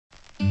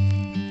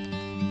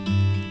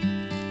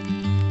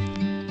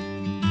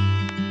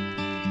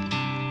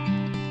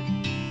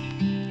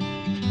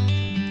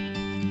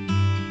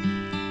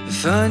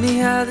Funny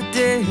how the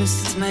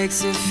distance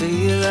makes it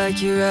feel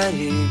like you're right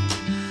here.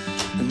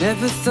 I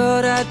never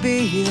thought I'd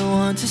be the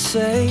one to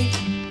say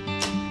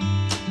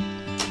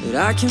that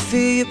I can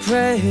feel your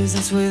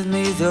presence with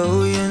me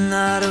though you're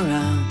not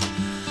around.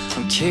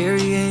 I'm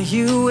carrying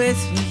you with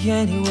me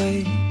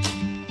anyway.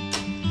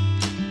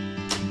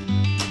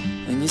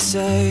 And you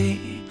say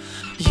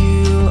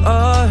you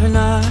are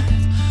not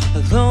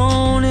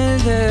alone in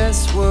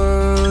this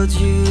world.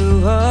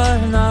 You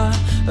are not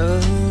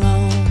alone.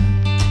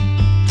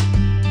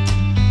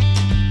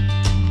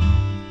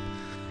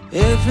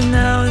 Every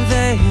now and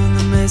then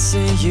the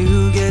missing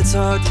you gets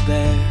hard to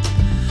bear.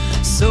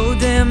 So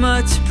damn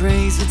much it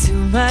brings me to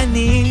my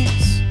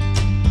knees.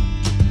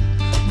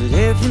 But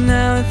every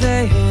now and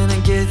then I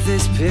get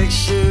this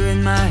picture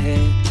in my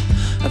head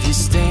of you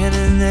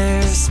standing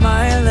there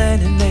smiling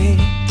at me.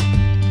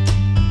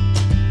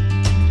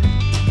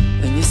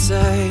 And you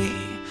say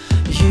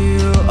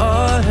you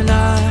are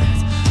not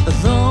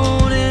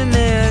alone in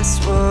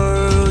this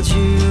world.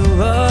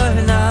 You are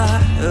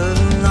not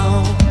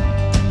alone.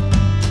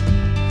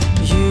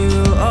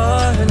 You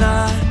are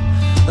not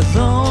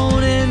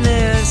alone in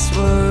this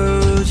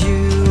world.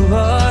 You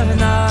are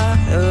not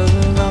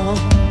alone.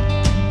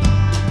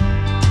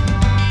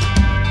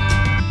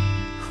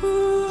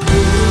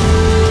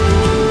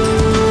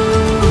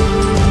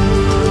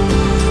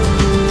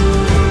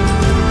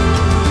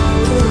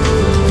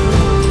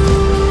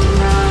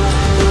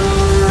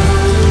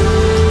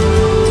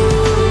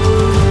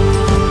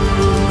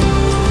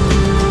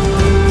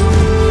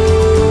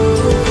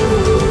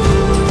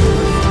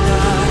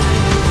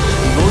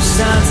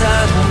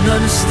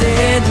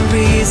 Understand the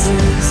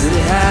reasons that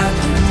it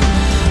happened.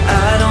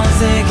 I don't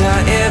think I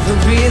ever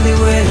really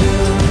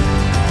will.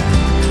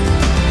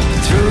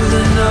 Through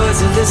the noise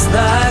of this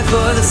life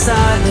or the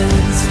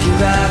silence of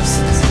your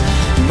absence,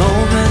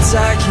 moments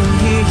I can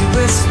hear you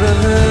whisper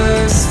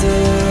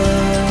still.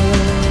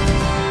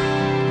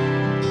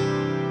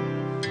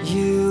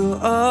 You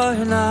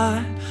are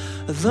not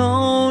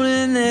alone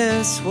in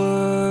this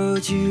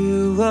world.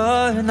 You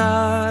are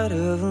not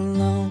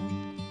alone.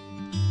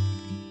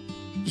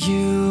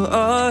 You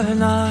are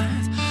not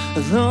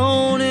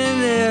alone in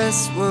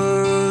this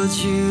world.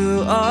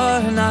 You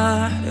are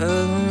not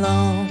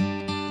alone.